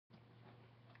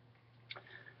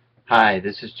Hi,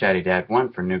 this is Chatty Dad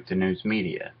 1 for Nuke the News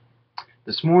Media.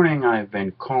 This morning I've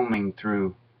been combing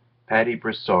through Patty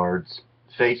Broussard's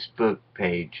Facebook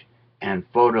page and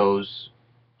photos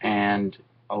and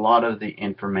a lot of the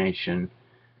information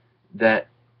that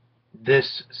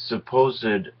this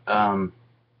supposed other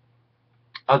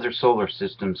solar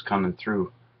systems coming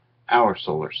through our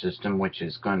solar system, which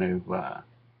is going to,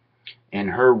 in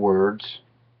her words,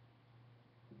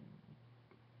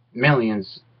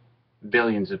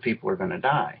 billions of people are going to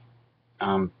die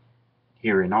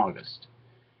here in August,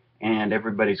 and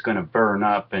everybody's going to burn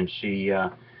up. And she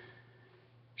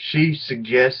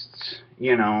suggests,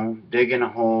 digging a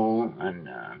hole and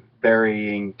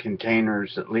burying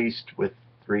containers at least with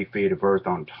 3 feet of earth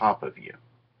on top of you.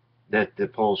 That the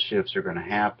pole shifts are going to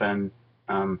happen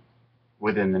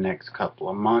within the next couple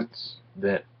of months.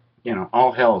 That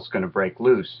all hell is going to break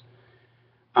loose.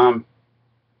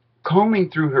 Combing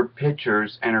through her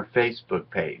pictures and her Facebook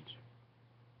page.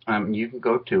 You can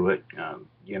go to it,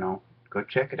 go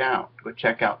check it out. Go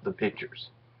check out the pictures.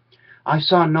 I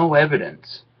saw no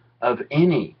evidence of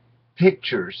any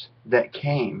pictures that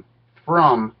came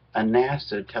from a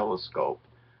NASA telescope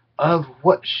of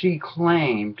what she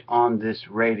claimed on this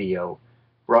radio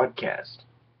broadcast.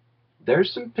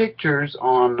 There's some pictures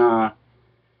on,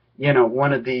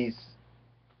 one of these,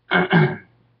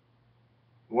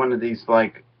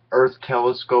 like Earth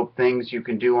telescope things you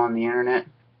can do on the internet.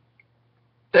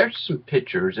 There's some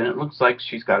pictures, and it looks like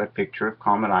she's got a picture of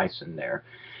comet ice in there,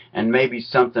 and maybe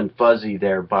something fuzzy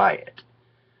there by it.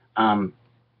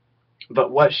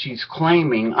 But what she's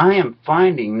claiming, I am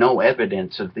finding no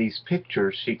evidence of these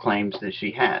pictures she claims that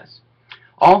she has.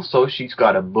 Also, she's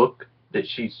got a book that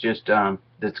she's just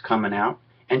that's coming out,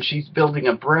 and she's building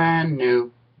a brand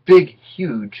new, big,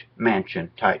 huge mansion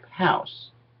type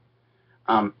house.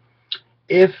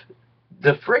 If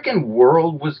the frickin'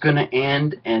 world was going to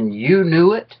end and you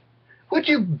knew it, would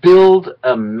you build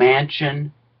a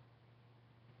mansion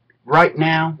right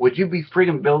now? Would you be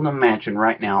friggin' building a mansion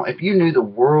right now if you knew the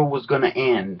world was going to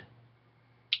end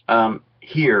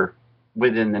here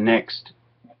within the next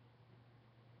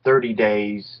 30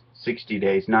 days, 60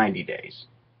 days, 90 days?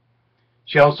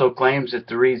 She also claims that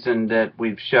the reason that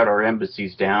we've shut our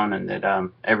embassies down and that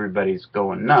everybody's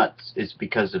going nuts is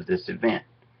because of this event.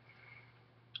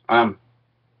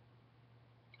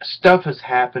 Stuff has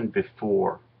happened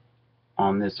before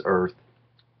on this earth.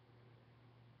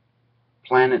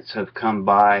 Planets have come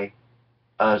by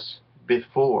us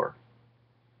before.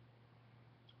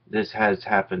 This has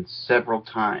happened several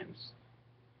times.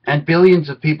 And billions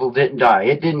of people didn't die.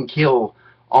 It didn't kill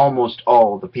almost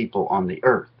all the people on the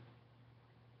earth.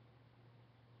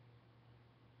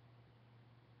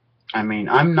 I mean,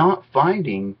 I'm not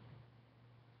finding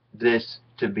this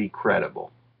to be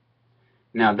credible.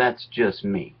 Now, that's just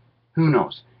me. Who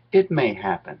knows? It may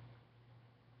happen.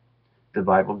 The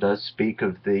Bible does speak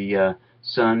of the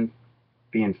sun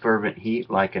being fervent heat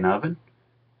like an oven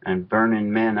and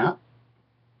burning men up.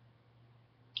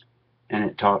 And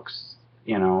it talks,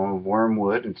 of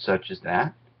wormwood and such as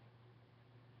that.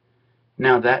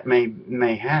 Now, that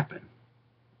may happen.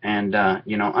 And,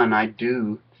 and I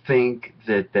do think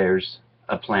that there's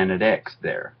a Planet X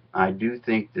there. I do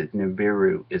think that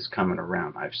Nibiru is coming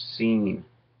around. I've seen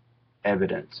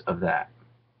evidence of that.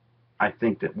 I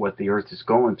think that what the Earth is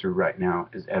going through right now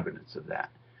is evidence of that.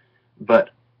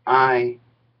 But I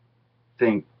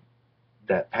think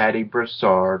that Patty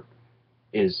Broussard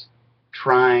is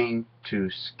trying to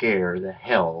scare the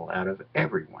hell out of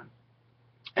everyone.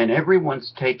 And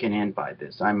everyone's taken in by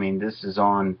this. I mean, this is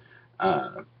on,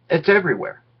 it's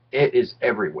everywhere. It is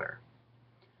everywhere.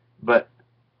 But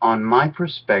on my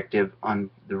perspective, on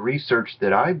the research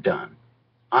that I've done,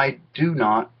 I do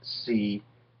not see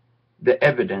the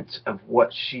evidence of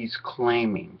what she's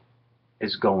claiming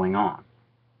is going on.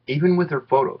 Even with her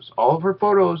photos. All of her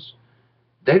photos,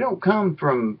 they don't come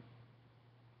from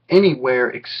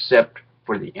anywhere except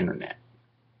for the internet.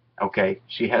 Okay?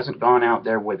 She hasn't gone out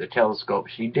there with a telescope.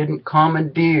 She didn't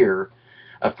commandeer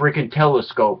a freaking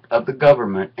telescope of the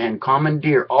government and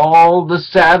commandeer all the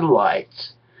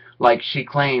satellites like she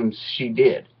claims she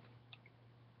did.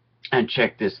 And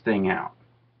check this thing out.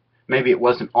 Maybe it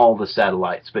wasn't all the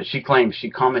satellites, but she claims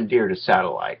she commandeered a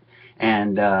satellite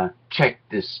and checked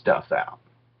this stuff out.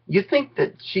 You think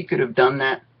that she could have done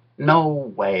that? No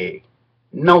way.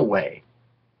 No way.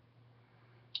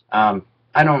 I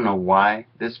don't know why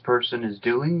this person is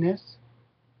doing this.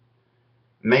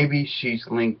 Maybe she's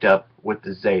linked up with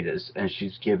the Zetas and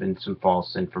she's given some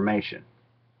false information.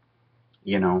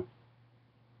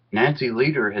 Nancy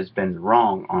Lieder has been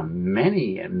wrong on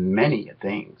many and many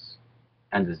things.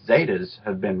 And the Zetas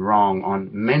have been wrong on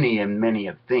many and many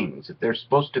of things. If they're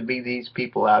supposed to be these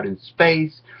people out in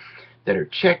space that are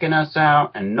checking us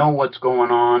out and know what's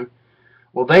going on,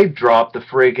 well, they've dropped the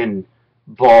friggin'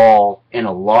 ball in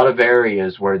a lot of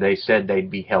areas where they said they'd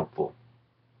be helpful.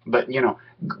 But, you know,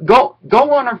 go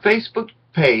on our Facebook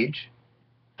page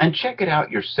and check it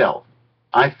out yourself.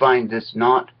 I find this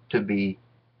not to be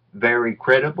very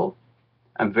credible.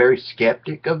 I'm very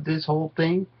skeptic of this whole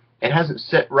thing. It hasn't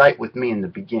set right with me in the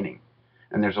beginning.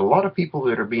 And there's a lot of people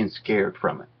that are being scared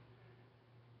from it.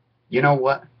 You know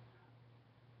what?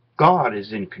 God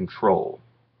is in control.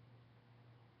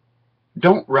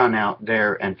 Don't run out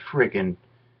there and friggin'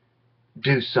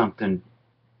 do something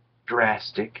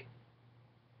drastic.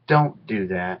 Don't do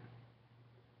that.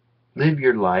 Live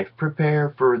your life.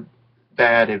 Prepare for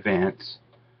bad events.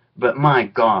 But my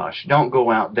gosh, don't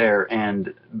go out there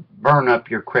and burn up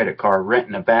your credit card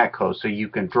renting a backhoe so you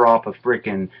can drop a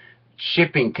frickin'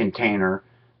 shipping container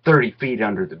 30 feet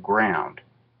under the ground.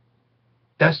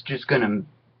 That's just going to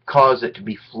cause it to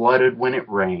be flooded when it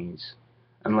rains,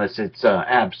 unless it's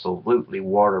absolutely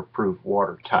waterproof,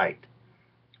 watertight.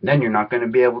 Then you're not going to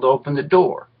be able to open the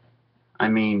door. I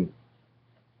mean,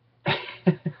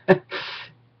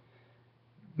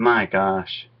 my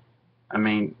gosh. I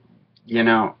mean, you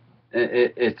know,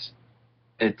 it's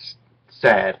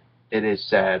sad. It is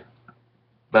sad.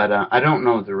 But I don't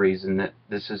know the reason that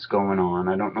this is going on.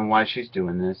 I don't know why she's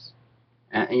doing this.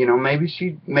 And you know, maybe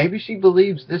she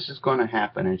believes this is going to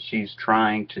happen, and she's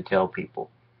trying to tell people.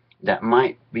 That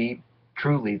might be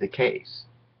truly the case.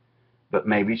 But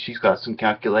maybe she's got some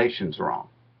calculations wrong.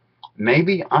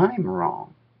 Maybe I'm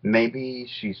wrong. Maybe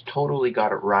she's totally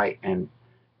got it right, and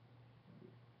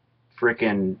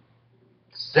frickin'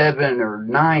 7 or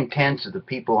 9/10 of the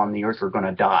people on the earth are going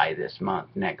to die this month,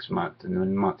 next month, and the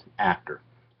month after.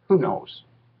 Who knows?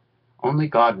 Only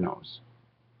God knows.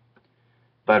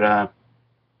 But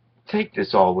take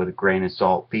this all with a grain of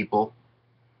salt, people.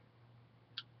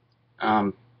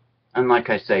 And like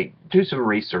I say, do some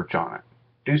research on it.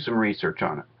 Do some research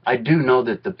on it. I do know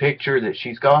that the picture that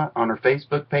she's got on her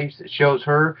Facebook page that shows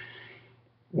her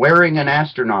wearing an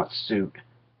astronaut suit,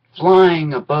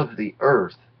 flying above the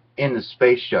Earth in the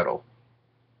space shuttle,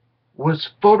 was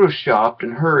photoshopped,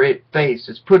 and her face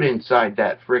is put inside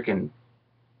that frickin'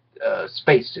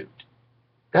 spacesuit.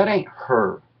 That ain't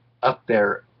her up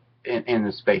there in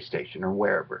the space station or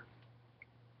wherever.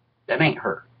 That ain't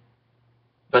her.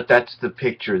 But that's the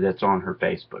picture that's on her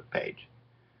Facebook page.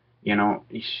 You know,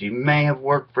 she may have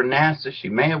worked for NASA, she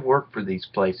may have worked for these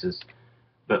places,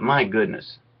 but my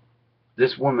goodness,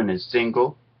 this woman is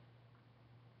single,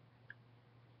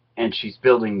 and she's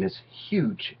building this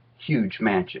huge, huge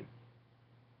mansion.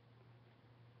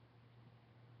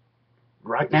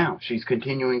 Right now, she's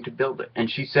continuing to build it. And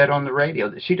she said on the radio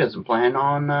that she doesn't plan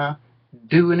on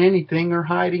doing anything or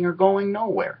hiding or going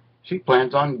nowhere. She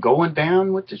plans on going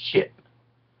down with the ship.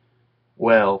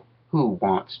 Well, who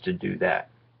wants to do that?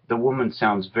 The woman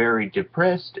sounds very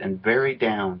depressed and very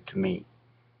down to me.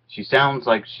 She sounds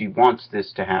like she wants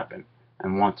this to happen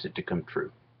and wants it to come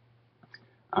true.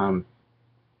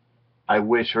 I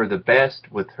wish her the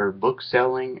best with her book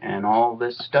selling and all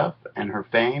this stuff and her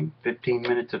fame, 15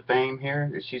 minutes of fame here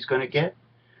that she's going to get.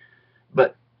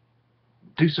 But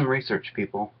do some research,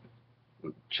 people.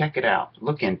 Check it out.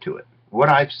 Look into it. What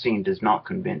I've seen does not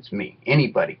convince me.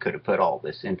 Anybody could have put all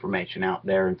this information out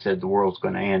there and said the world's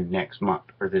going to end next month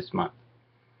or this month.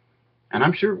 And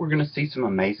I'm sure we're going to see some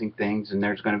amazing things, and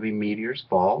there's going to be meteors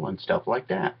fall and stuff like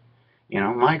that. You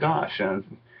know, my gosh,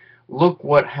 look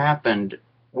what happened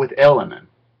with Eleanor.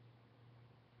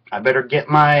 I better get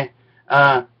my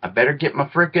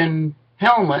frickin'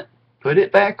 helmet, put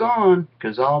it back on,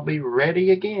 'cause I'll be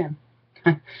ready again.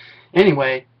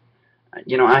 Anyway,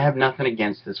 you know, I have nothing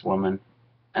against this woman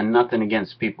and nothing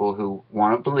against people who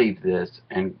want to believe this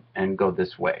and go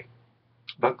this way.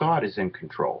 But God is in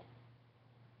control.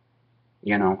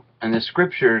 You know, and the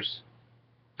scriptures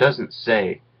doesn't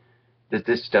say that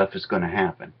this stuff is going to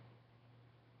happen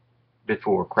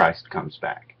before Christ comes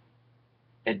back.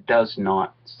 It does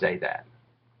not say that.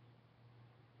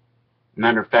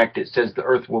 Matter of fact, it says the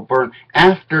earth will burn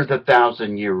after the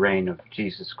 1,000-year reign of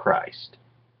Jesus Christ,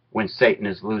 when Satan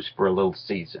is loose for a little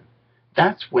season.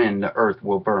 That's when the earth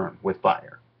will burn with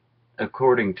fire,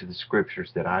 according to the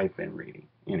scriptures that I've been reading.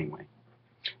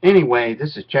 Anyway,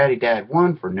 this is Chatty Dad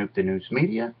 1 for Nuke the News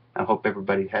Media. I hope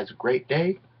everybody has a great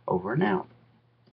day. Over and out.